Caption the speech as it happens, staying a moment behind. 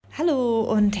Hallo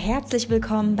und herzlich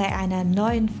willkommen bei einer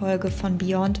neuen Folge von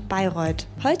Beyond Bayreuth.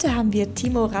 Heute haben wir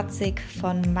Timo Ratzig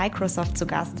von Microsoft zu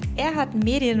Gast. Er hat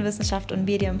Medienwissenschaft und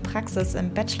Medienpraxis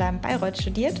im Bachelor in Bayreuth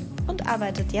studiert und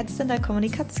arbeitet jetzt in der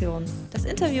Kommunikation. Das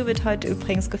Interview wird heute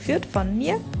übrigens geführt von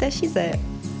mir, der Giselle.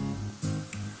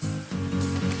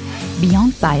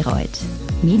 Beyond Bayreuth.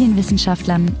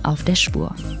 Medienwissenschaftlern auf der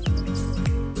Spur.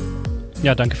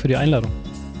 Ja, danke für die Einladung.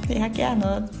 Ja,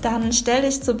 gerne. Dann stell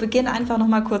dich zu Beginn einfach noch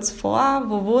mal kurz vor.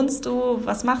 Wo wohnst du?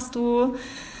 Was machst du?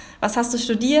 Was hast du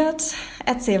studiert?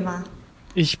 Erzähl mal.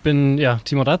 Ich bin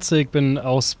Timo Ratzig, bin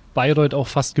aus Bayreuth auch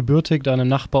fast gebürtig, da in einem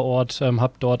Nachbarort,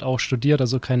 habe dort auch studiert,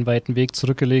 also keinen weiten Weg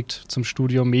zurückgelegt zum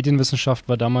Studium. Medienwissenschaft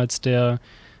war damals der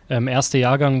erste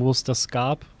Jahrgang, wo es das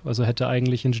gab, also hätte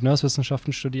eigentlich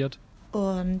Ingenieurswissenschaften studiert.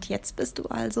 Und jetzt bist du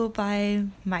also bei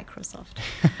Microsoft.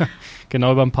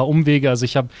 Genau, über ein paar Umwege. Also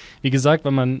ich habe, wie gesagt,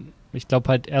 ich glaube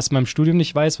halt erst mal im Studium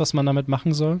nicht weiß, was man damit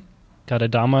machen soll. Gerade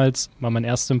damals war mein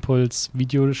erster Impuls,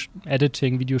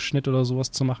 Video-Editing, Videoschnitt oder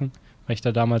sowas zu machen, weil ich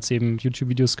da damals eben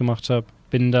YouTube-Videos gemacht habe.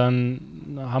 Bin dann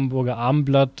Hamburger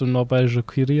Abendblatt und Norddeutsche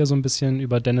Kurier so ein bisschen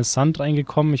über Dennis Sand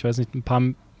reingekommen. Ich weiß nicht, ein paar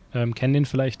kennen den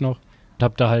vielleicht noch. Und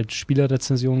habe da halt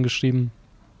Spielerrezensionen geschrieben.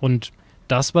 Und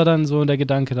das war dann so der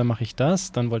Gedanke, dann mache ich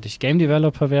das. Dann wollte ich Game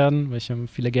Developer werden, weil ich ja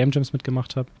viele Game Jams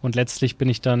mitgemacht habe. Und letztlich bin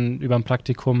ich dann über ein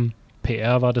Praktikum,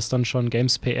 PR war das dann schon,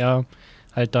 Games PR,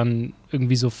 halt dann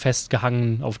irgendwie so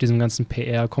festgehangen auf diesem ganzen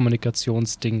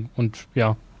PR-Kommunikationsding. Und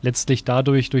ja, letztlich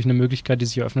durch eine Möglichkeit, die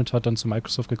sich eröffnet hat, dann zu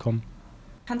Microsoft gekommen.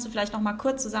 Kannst du vielleicht noch mal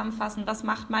kurz zusammenfassen, was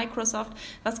macht Microsoft,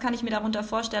 was kann ich mir darunter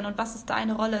vorstellen und was ist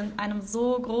deine Rolle in einem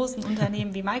so großen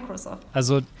Unternehmen wie Microsoft?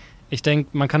 Also ich denke,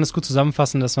 man kann es gut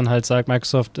zusammenfassen, dass man halt sagt,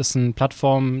 Microsoft ist ein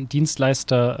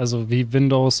Plattformdienstleister, also wie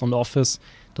Windows und Office.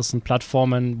 Das sind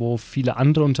Plattformen, wo viele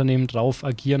andere Unternehmen drauf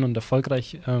agieren und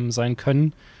erfolgreich sein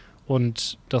können.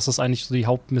 Und das ist eigentlich so die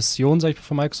Hauptmission, sag ich mal,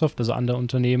 von Microsoft, also andere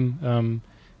Unternehmen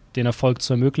den Erfolg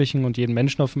zu ermöglichen und jeden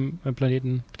Menschen auf dem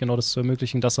Planeten genau das zu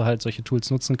ermöglichen, dass er halt solche Tools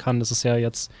nutzen kann. Das ist ja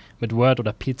jetzt mit Word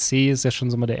oder PC ist ja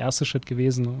schon so mal der erste Schritt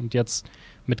gewesen und jetzt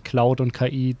mit Cloud und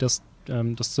KI das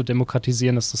zu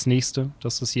demokratisieren ist das nächste,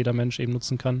 dass das jeder Mensch eben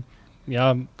nutzen kann.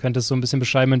 Ja, könnte es so ein bisschen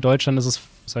beschreiben, in Deutschland ist es,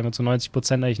 sagen wir zu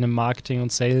 90% eigentlich eine Marketing-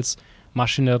 und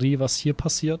Sales-Maschinerie, was hier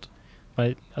passiert.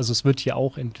 Weil, also es wird hier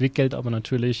auch entwickelt, aber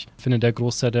natürlich findet der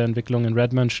Großteil der Entwicklung in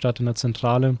Redmond statt, in der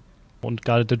Zentrale. Und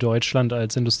gerade Deutschland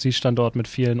als Industriestandort mit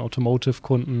vielen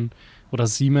Automotive-Kunden oder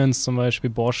Siemens zum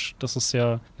Beispiel, Bosch, das ist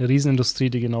ja eine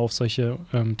Riesenindustrie, die genau auf solche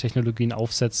Technologien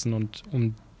aufsetzen. Und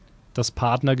um das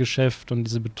Partnergeschäft und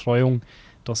diese Betreuung,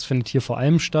 das findet hier vor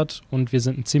allem statt. Und wir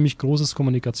sind ein ziemlich großes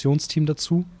Kommunikationsteam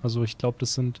dazu. Also ich glaube,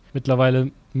 das sind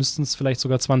mittlerweile, müssten es vielleicht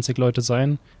sogar 20 Leute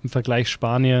sein. Im Vergleich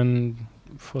Spanien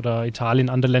oder Italien,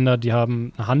 andere Länder, die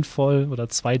haben eine Handvoll oder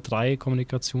 2, 3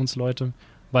 Kommunikationsleute,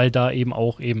 weil da eben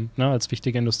auch als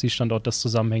wichtiger Industriestandort das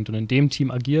zusammenhängt. Und in dem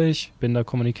Team agiere ich, bin da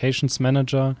Communications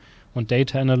Manager und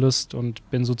Data Analyst und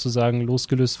bin sozusagen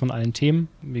losgelöst von allen Themen.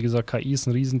 Wie gesagt, KI ist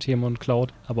ein Riesenthema und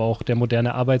Cloud, aber auch der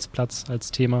moderne Arbeitsplatz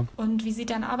als Thema. Und wie sieht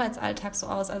dein Arbeitsalltag so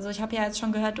aus? Also ich habe ja jetzt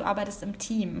schon gehört, du arbeitest im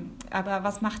Team, aber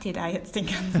was macht ihr da jetzt den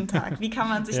ganzen Tag? Wie kann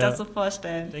man sich das so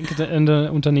vorstellen? Ich denke, in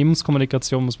der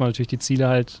Unternehmenskommunikation muss man natürlich die Ziele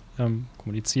halt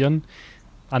kommunizieren.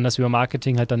 Anders wie beim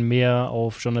Marketing halt dann mehr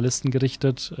auf Journalisten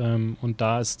gerichtet. Und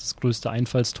da ist das größte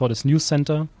Einfallstor das News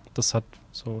Center. Das hat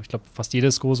so, ich glaube, fast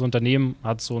jedes große Unternehmen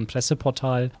hat so ein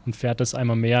Presseportal und fährt das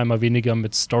einmal mehr, einmal weniger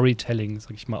mit Storytelling,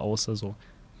 sag ich mal, aus. Also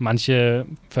manche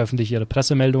veröffentlichen ihre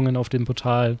Pressemeldungen auf dem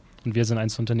Portal und wir sind ein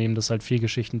Unternehmen, das halt viel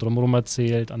Geschichten drumherum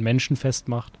erzählt, an Menschen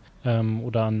festmacht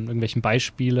oder an irgendwelchen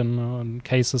Beispielen, an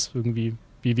Cases irgendwie,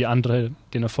 wie wir andere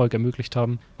den Erfolg ermöglicht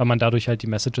haben, weil man dadurch halt die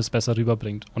Messages besser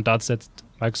rüberbringt. Und da setzt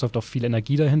Microsoft auch viel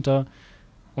Energie dahinter,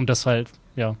 um das halt,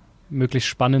 möglichst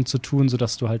spannend zu tun,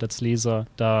 sodass du halt als Leser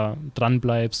da dran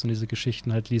bleibst und diese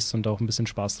Geschichten halt liest und auch ein bisschen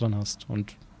Spaß dran hast.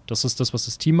 Und das ist das, was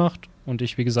das Team macht. Und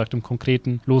ich, wie gesagt, im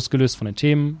Konkreten losgelöst von den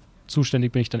Themen.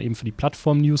 Zuständig bin ich dann eben für die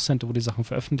Plattform News Center, wo die Sachen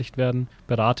veröffentlicht werden.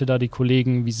 Berate da die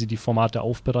Kollegen, wie sie die Formate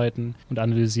aufbereiten und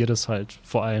analysiere das halt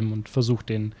vor allem und versuche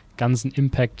den ganzen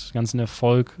Impact, ganzen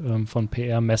Erfolg von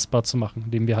PR messbar zu machen,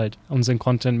 indem wir halt unseren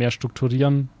Content mehr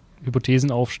strukturieren,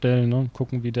 Hypothesen aufstellen,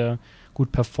 gucken, wie der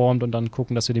gut performt und dann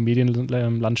gucken, dass wir die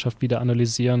Medienlandschaft wieder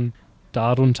analysieren,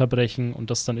 darunter brechen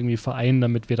und das dann irgendwie vereinen,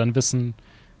 damit wir dann wissen,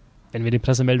 wenn wir die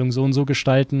Pressemeldung so und so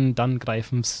gestalten, dann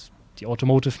greifen es die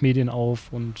Automotive-Medien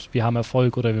auf und wir haben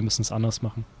Erfolg oder wir müssen es anders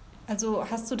machen. Also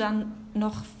hast du dann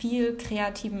noch viel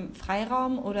kreativen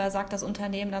Freiraum oder sagt das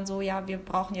Unternehmen dann so, ja, wir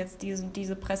brauchen jetzt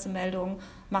diese Pressemeldung,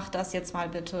 mach das jetzt mal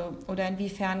bitte? Oder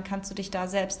inwiefern kannst du dich da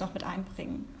selbst noch mit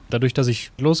einbringen? Dadurch, dass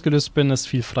ich losgelöst bin, ist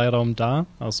viel Freiraum da,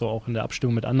 also auch in der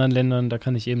Abstimmung mit anderen Ländern. Da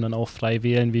kann ich eben dann auch frei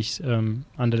wählen, wie ich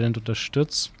andere Länder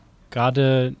unterstütze.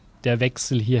 Gerade der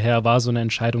Wechsel hierher war so eine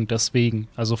Entscheidung deswegen,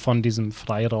 also von diesem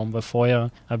Freiraum, weil vorher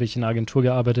habe ich in einer Agentur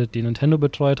gearbeitet, die Nintendo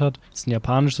betreut hat. Das ist ein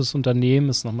japanisches Unternehmen,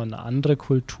 ist nochmal eine andere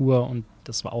Kultur und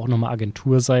das war auch nochmal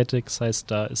agenturseitig. Das heißt,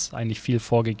 da ist eigentlich viel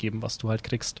vorgegeben, was du halt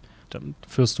kriegst. Dann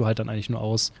führst du halt dann eigentlich nur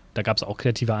aus. Da gab es auch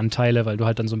kreative Anteile, weil du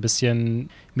halt dann so ein bisschen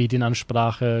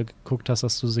Medienansprache geguckt hast,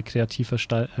 dass du sie kreativ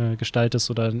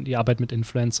gestaltest oder die Arbeit mit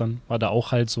Influencern war da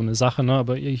auch halt so eine Sache, ne?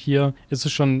 Aber hier ist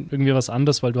es schon irgendwie was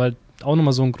anderes, weil du halt auch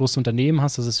nochmal so ein großes Unternehmen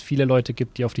hast, dass es viele Leute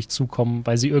gibt, die auf dich zukommen,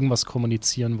 weil sie irgendwas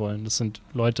kommunizieren wollen. Das sind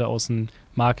Leute aus dem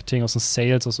Marketing, aus dem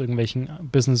Sales, aus irgendwelchen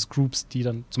Business Groups, die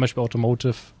dann zum Beispiel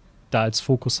Automotive da als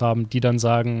Fokus haben, die dann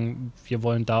sagen, wir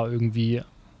wollen da irgendwie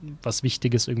was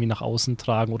Wichtiges irgendwie nach außen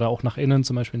tragen oder auch nach innen,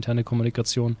 zum Beispiel interne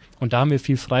Kommunikation. Und da haben wir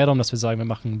viel Freiraum, dass wir sagen, wir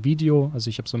machen ein Video.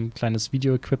 Also ich habe so ein kleines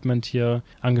Video-Equipment hier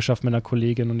angeschafft mit einer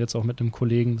Kollegin und jetzt auch mit einem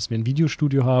Kollegen, dass wir ein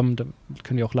Videostudio haben. Da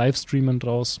können wir auch live streamen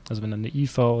draus. Also wenn dann eine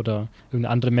IFA oder irgendeine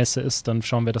andere Messe ist, dann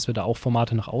schauen wir, dass wir da auch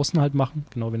Formate nach außen halt machen,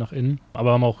 genau wie nach innen. Aber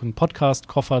wir haben auch einen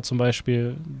Podcast-Koffer zum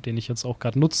Beispiel, den ich jetzt auch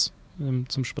gerade nutze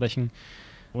zum Sprechen.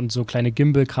 Und so kleine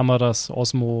Gimbal-Kameras,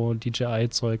 Osmo,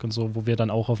 DJI-Zeug und so, wo wir dann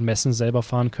auch auf Messen selber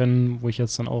fahren können, wo ich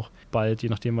jetzt dann auch bald, je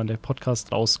nachdem wann der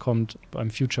Podcast rauskommt,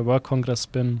 beim Future Work Congress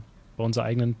bin, bei unserer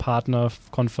eigenen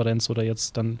Partnerkonferenz oder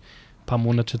jetzt dann ein paar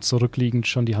Monate zurückliegend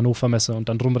schon die Hannover Messe und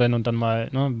dann rumrennen und dann mal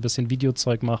ein bisschen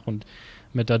Videozeug mache und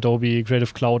mit Adobe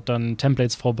Creative Cloud dann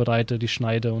Templates vorbereite, die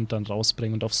schneide und dann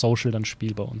rausbringe und auf Social dann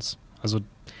spiele bei uns. Also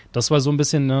das war so ein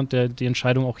bisschen die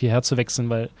Entscheidung, auch hierher zu wechseln,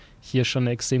 weil hier schon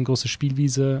eine extrem große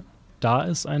Spielwiese da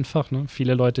ist einfach. Ne?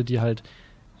 Viele Leute, die halt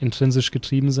intrinsisch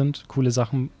getrieben sind, coole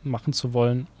Sachen machen zu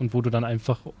wollen und wo du dann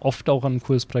einfach oft auch an ein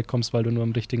cooles Projekt kommst, weil du nur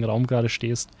im richtigen Raum gerade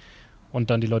stehst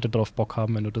und dann die Leute drauf Bock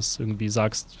haben, wenn du das irgendwie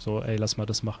sagst, so ey, lass mal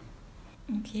das machen.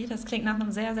 Okay, das klingt nach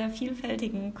einem sehr, sehr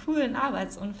vielfältigen, coolen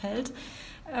Arbeitsumfeld.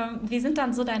 Wie sind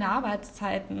dann so deine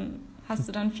Arbeitszeiten? Hast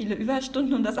du dann viele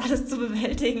Überstunden, um das alles zu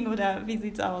bewältigen oder wie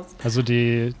sieht's aus? Also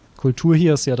die Kultur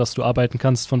hier ist ja, dass du arbeiten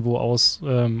kannst von wo aus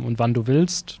und wann du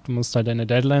willst. Du musst halt deine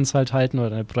Deadlines halt halten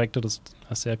oder deine Projekte. Das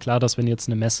ist ja klar, dass wenn jetzt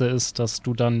eine Messe ist, dass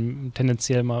du dann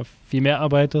tendenziell mal viel mehr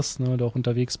arbeitest, ne, weil du auch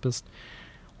unterwegs bist.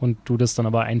 Und du das dann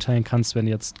aber einteilen kannst, wenn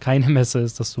jetzt keine Messe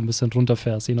ist, dass du ein bisschen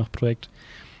runterfährst, je nach Projekt.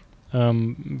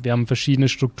 Wir haben verschiedene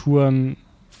Strukturen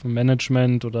vom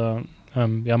Management oder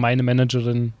wir haben eine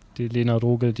Managerin, die Lena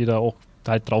Rogel, die da auch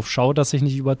halt drauf schaut, dass ich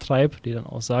nicht übertreibe, die dann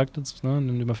auch sagt,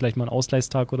 nimm dir vielleicht mal einen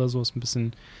Ausgleichstag oder so, dass du ein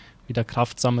bisschen wieder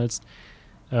Kraft sammelst.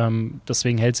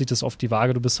 Deswegen hält sich das oft die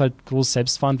Waage. Du bist halt groß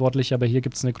selbstverantwortlich, aber hier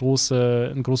gibt es ein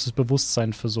großes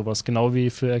Bewusstsein für sowas, genau wie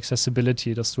für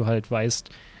Accessibility, dass du halt weißt,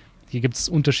 hier gibt es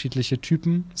unterschiedliche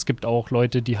Typen. Es gibt auch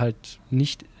Leute, die halt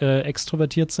nicht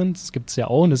extrovertiert sind. Das gibt es ja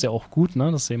auch und das ist ja auch gut,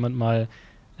 ne? Dass jemand mal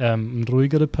eine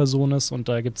ruhigere Person ist und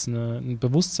da gibt es ein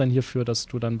Bewusstsein hierfür, dass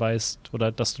du dann weißt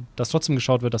oder dass trotzdem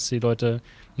geschaut wird, dass die Leute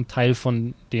ein Teil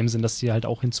von dem sind, dass sie halt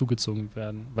auch hinzugezogen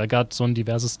werden, weil gerade so ein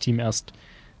diverses Team erst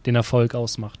den Erfolg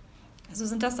ausmacht. Also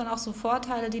sind das dann auch so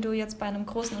Vorteile, die du jetzt bei einem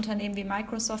großen Unternehmen wie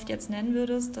Microsoft jetzt nennen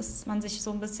würdest, dass man sich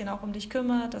so ein bisschen auch um dich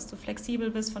kümmert, dass du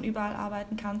flexibel bist, von überall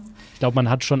arbeiten kannst? Ich glaube,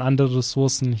 man hat schon andere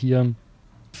Ressourcen hier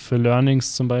für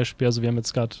Learnings zum Beispiel. Also wir haben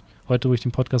jetzt gerade heute, wo ich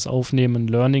den Podcast aufnehme, einen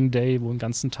Learning Day, wo den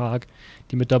ganzen Tag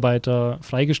die Mitarbeiter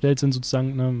freigestellt sind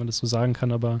sozusagen, ne, wenn man das so sagen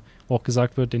kann, aber wo auch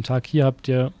gesagt wird, den Tag hier habt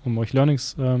ihr, um euch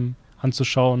Learnings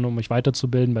anzuschauen, um euch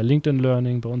weiterzubilden bei LinkedIn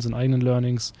Learning, bei unseren eigenen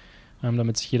Learnings,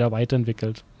 damit sich jeder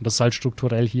weiterentwickelt. Und das ist halt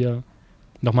strukturell hier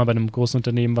nochmal bei einem großen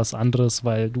Unternehmen was anderes,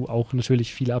 weil du auch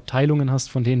natürlich viele Abteilungen hast,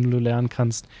 von denen du lernen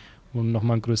kannst und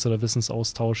nochmal ein größerer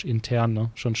Wissensaustausch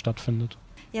intern schon stattfindet.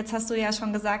 Jetzt hast du ja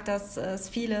schon gesagt, dass es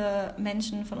viele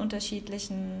Menschen von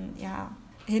unterschiedlichen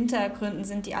Hintergründen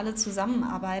sind, die alle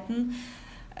zusammenarbeiten.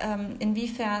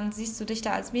 Inwiefern siehst du dich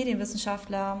da als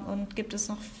Medienwissenschaftler und gibt es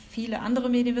noch viele andere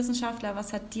Medienwissenschaftler?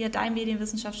 Was hat dir dein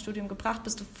Medienwissenschaftsstudium gebracht?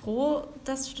 Bist du froh,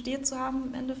 das studiert zu haben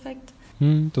im Endeffekt?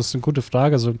 Das ist eine gute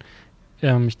Frage. Also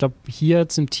ich glaube, hier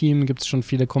jetzt im Team gibt es schon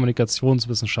viele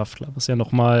Kommunikationswissenschaftler, was ja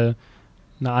nochmal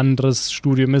ein anderes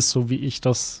Studium ist, so wie ich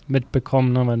das mitbekomme,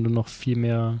 ne, wenn du noch viel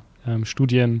mehr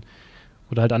Studien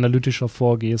oder halt analytischer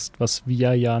vorgehst, was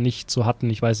wir ja nicht so hatten.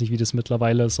 Ich weiß nicht, wie das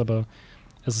mittlerweile ist, aber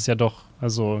es ist ja doch,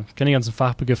 also ich kenne die ganzen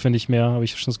Fachbegriffe nicht mehr, habe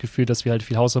ich schon das Gefühl, dass wir halt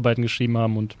viel Hausarbeiten geschrieben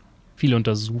haben und viel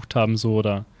untersucht haben so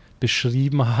oder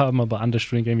beschrieben haben, aber andere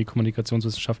Studiengänge wie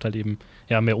Kommunikationswissenschaft halt eben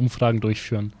mehr Umfragen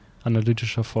durchführen.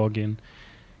 analytischer vorgehen.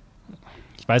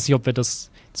 Ich weiß nicht, ob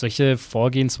solche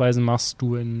Vorgehensweisen machst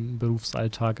du im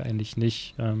Berufsalltag eigentlich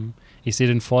nicht. Ich sehe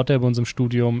den Vorteil bei unserem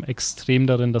Studium extrem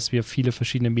darin, dass wir viele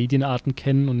verschiedene Medienarten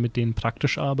kennen und mit denen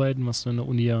praktisch arbeiten, was du in der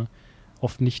Uni ja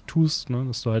oft nicht tust, ne?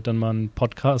 Dass du halt dann mal einen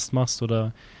Podcast machst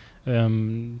oder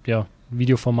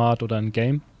Videoformat oder ein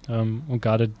Game. Und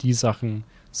gerade die Sachen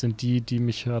sind die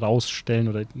mich herausstellen,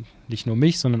 oder nicht nur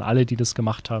mich, sondern alle, die das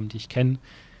gemacht haben, die ich kenne,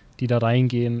 die da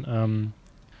reingehen.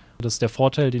 Das ist der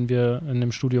Vorteil, den wir in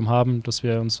dem Studium haben, dass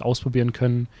wir uns ausprobieren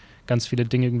können, ganz viele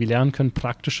Dinge irgendwie lernen können,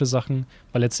 praktische Sachen,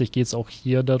 weil letztlich geht es auch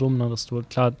hier darum, ne, dass du,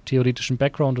 klar, theoretischen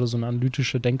Background oder so eine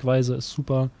analytische Denkweise ist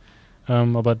super,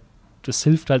 aber das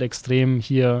hilft halt extrem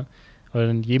hier, weil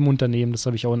in jedem Unternehmen, das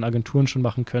habe ich auch in Agenturen schon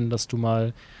machen können, dass du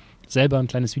mal selber ein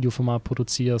kleines Videoformat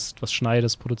produzierst, was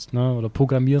schneidest, oder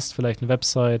programmierst vielleicht eine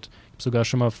Website. Ich habe sogar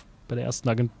schon mal bei der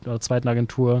ersten oder zweiten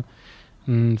Agentur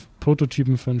einen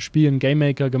Prototypen für ein Spiel, einen Game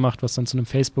Maker gemacht, was dann zu einem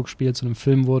Facebook-Spiel, zu einem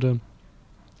Film wurde,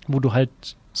 wo du halt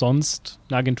sonst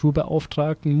eine Agentur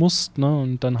beauftragen musst, ne,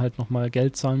 und dann halt nochmal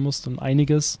Geld zahlen musst und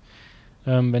einiges,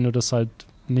 wenn du das halt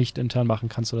nicht intern machen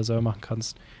kannst oder selber machen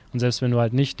kannst. Und selbst wenn du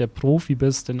halt nicht der Profi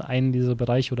bist in einem dieser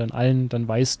Bereiche oder in allen, dann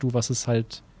weißt du, was es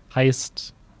halt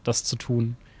heißt, das zu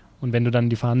tun. Und wenn du dann in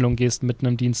die Verhandlung gehst mit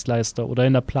einem Dienstleister oder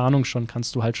in der Planung schon,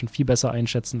 kannst du halt schon viel besser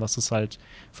einschätzen, was es halt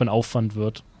für ein Aufwand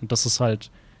wird. Und das ist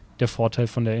halt der Vorteil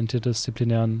von der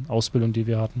interdisziplinären Ausbildung, die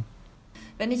wir hatten.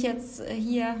 Wenn ich jetzt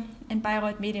hier in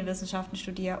Bayreuth Medienwissenschaften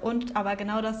studiere und aber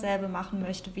genau dasselbe machen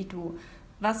möchte wie du,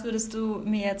 was würdest du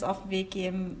mir jetzt auf den Weg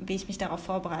geben, wie ich mich darauf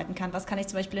vorbereiten kann? Was kann ich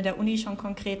zum Beispiel in der Uni schon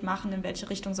konkret machen? In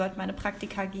welche Richtung sollten meine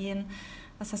Praktika gehen?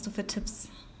 Was hast du für Tipps?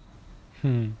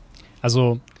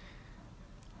 Also,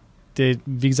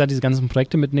 wie gesagt, diese ganzen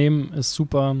Projekte mitnehmen ist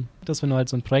super, dass wenn du halt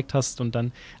so ein Projekt hast und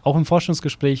dann auch im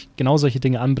Forschungsgespräch genau solche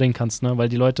Dinge anbringen kannst, ne? Weil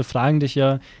die Leute fragen dich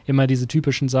ja immer diese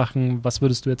typischen Sachen, was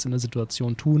würdest du jetzt in der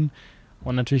Situation tun?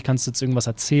 Und natürlich kannst du jetzt irgendwas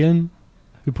erzählen,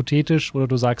 hypothetisch, oder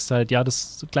du sagst halt, ja,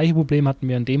 das gleiche Problem hatten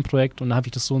wir in dem Projekt und dann habe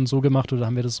ich das so und so gemacht oder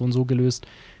haben wir das so und so gelöst.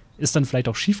 Ist dann vielleicht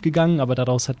auch schief gegangen, aber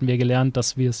daraus hatten wir gelernt,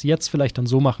 dass wir es jetzt vielleicht dann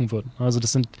so machen würden. Also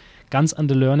das sind ganz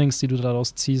andere Learnings, die du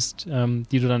daraus ziehst,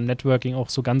 die du dann im Networking auch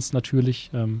so ganz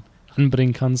natürlich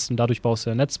anbringen kannst, und dadurch baust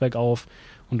du ein Netzwerk auf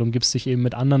und umgibst dich eben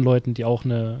mit anderen Leuten, die auch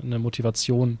eine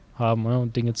Motivation haben, ja,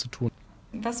 und Dinge zu tun.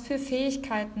 Was für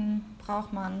Fähigkeiten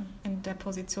braucht man in der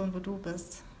Position, wo du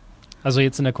bist? Also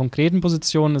jetzt in der konkreten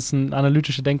Position ist eine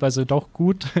analytische Denkweise doch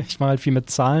gut. Ich mache halt viel mit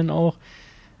Zahlen auch.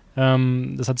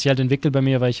 Das hat sich halt entwickelt bei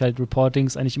mir, weil ich halt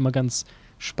Reportings eigentlich immer ganz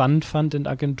spannend fand in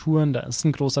Agenturen. Da ist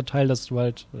ein großer Teil, dass du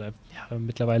halt, oder ja,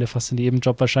 mittlerweile fast in jedem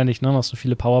Job wahrscheinlich, ne, machst du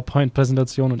viele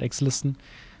PowerPoint-Präsentationen und Excel-Listen.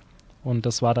 Und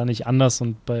das war da nicht anders,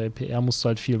 und bei PR musst du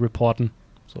halt viel reporten.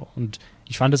 So. Und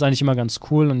ich fand das eigentlich immer ganz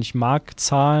cool und ich mag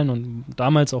Zahlen, und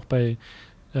damals auch bei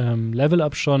Level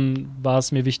Up schon war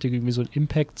es mir wichtig, irgendwie so einen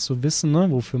Impact zu wissen, ne?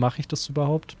 Wofür mache ich das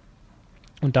überhaupt?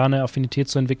 Und da eine Affinität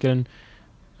zu entwickeln,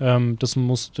 das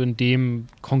musst du in dem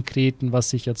Konkreten,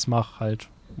 was ich jetzt mache, halt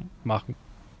machen.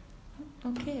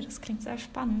 Okay, das klingt sehr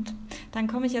spannend. Dann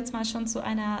komme ich jetzt mal schon zu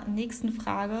einer nächsten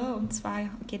Frage, und zwar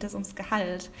geht es ums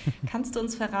Gehalt. Kannst du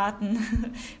uns verraten,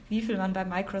 wie viel man bei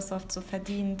Microsoft so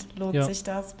verdient? Lohnt sich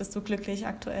das? Bist du glücklich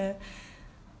aktuell?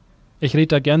 Ich rede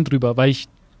da gern drüber, weil ich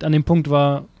an dem Punkt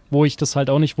war, wo ich das halt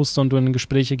auch nicht wusste, und du in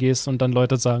Gespräche gehst und dann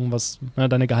Leute sagen, was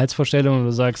deine Gehaltsvorstellung, und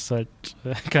du sagst halt,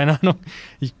 keine Ahnung,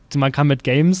 man kann mit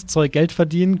Games Zeug Geld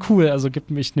verdienen, cool, also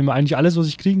ich nehme eigentlich alles, was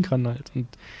ich kriegen kann halt. Und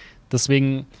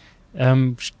deswegen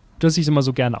stöße ich es immer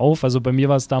so gern auf. Also bei mir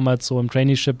war es damals so im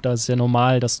Traineeship, da ist es ja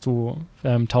normal, dass du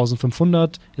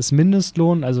 1500 ist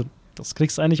Mindestlohn, also das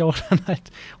kriegst du eigentlich auch dann halt,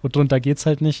 und drunter geht's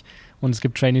halt nicht. Und es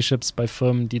gibt Traineeships bei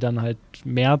Firmen, die dann halt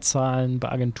mehr zahlen.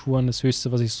 Bei Agenturen, das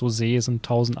Höchste, was ich so sehe, sind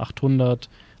 1800,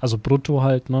 also brutto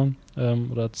halt, ne?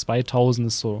 Oder 2000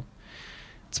 ist so.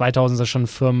 2000 ist ja schon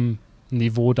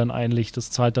Firmenniveau dann eigentlich.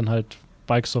 Das zahlt dann halt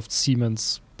Microsoft,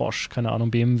 Siemens, Bosch, keine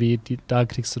Ahnung, BMW. Da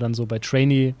kriegst du dann so bei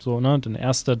Trainee, so, ne? Dein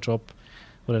erster Job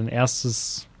oder dein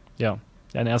erstes, ja,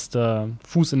 dein erster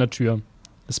Fuß in der Tür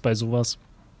ist bei sowas.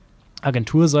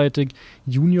 Agenturseitig,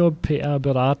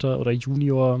 Junior-PR-Berater oder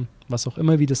Junior, was auch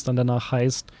immer, wie das dann danach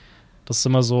heißt, das ist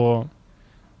immer so,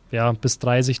 ja, bis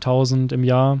 30.000 im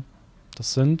Jahr.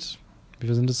 Das sind, wie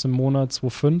viel sind das im Monat?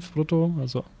 2,5 brutto,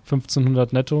 also 1.500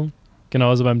 netto. Genau,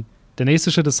 also der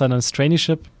nächste Schritt ist dann das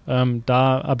Traineeship.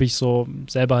 Da habe ich so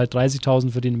selber halt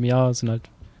 30.000 verdient im Jahr, sind halt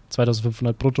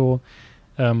 2.500 brutto.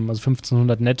 Also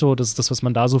 1.500 netto, das ist das, was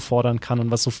man da so fordern kann und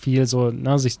was so viel so,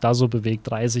 sich da so bewegt,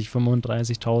 30,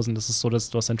 35.000, das ist so, dass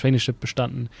du hast ein Traineeship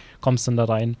bestanden, kommst dann da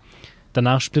rein.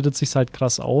 Danach splittet sich halt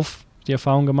krass auf, die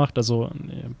Erfahrung gemacht, also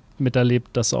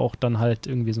miterlebt, dass auch dann halt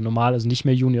irgendwie so normal, also nicht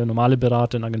mehr Junior, normale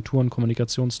Berater in Agenturen,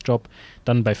 Kommunikationsjob,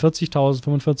 dann bei 40.000,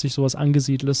 45 sowas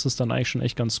angesiedelt ist, ist dann eigentlich schon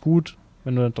echt ganz gut,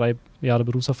 wenn du 3 Jahre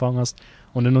Berufserfahrung hast.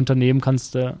 Und in Unternehmen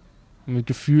kannst du mit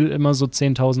Gefühl immer so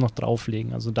 10.000 noch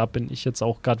drauflegen. Also da bin ich jetzt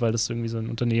auch gerade, weil das irgendwie so ein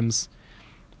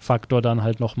Unternehmensfaktor dann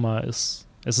halt nochmal ist.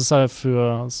 Es ist halt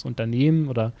für das Unternehmen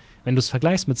oder wenn du es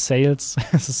vergleichst mit Sales,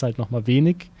 ist es halt nochmal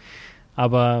wenig.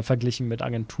 Aber verglichen mit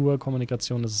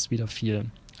Agenturkommunikation ist es wieder viel.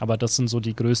 Aber das sind so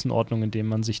die Größenordnungen, in denen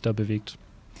man sich da bewegt.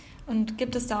 Und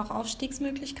gibt es da auch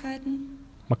Aufstiegsmöglichkeiten?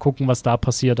 Mal gucken, was da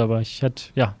passiert. Aber ich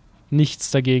hätte nichts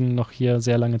dagegen, noch hier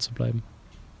sehr lange zu bleiben.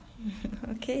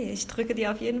 Okay, ich drücke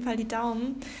dir auf jeden Fall die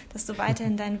Daumen, dass du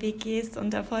weiterhin deinen Weg gehst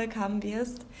und Erfolg haben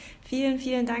wirst. Vielen,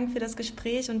 vielen Dank für das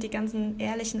Gespräch und die ganzen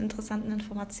ehrlichen, interessanten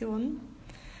Informationen.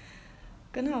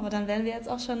 Genau, dann wären wir jetzt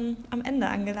auch schon am Ende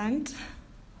angelangt.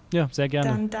 Ja, sehr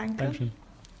gerne. Dann danke. Dankeschön.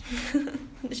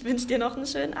 Ich wünsche dir noch einen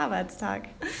schönen Arbeitstag.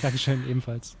 Dankeschön,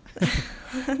 ebenfalls.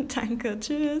 Danke,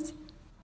 tschüss.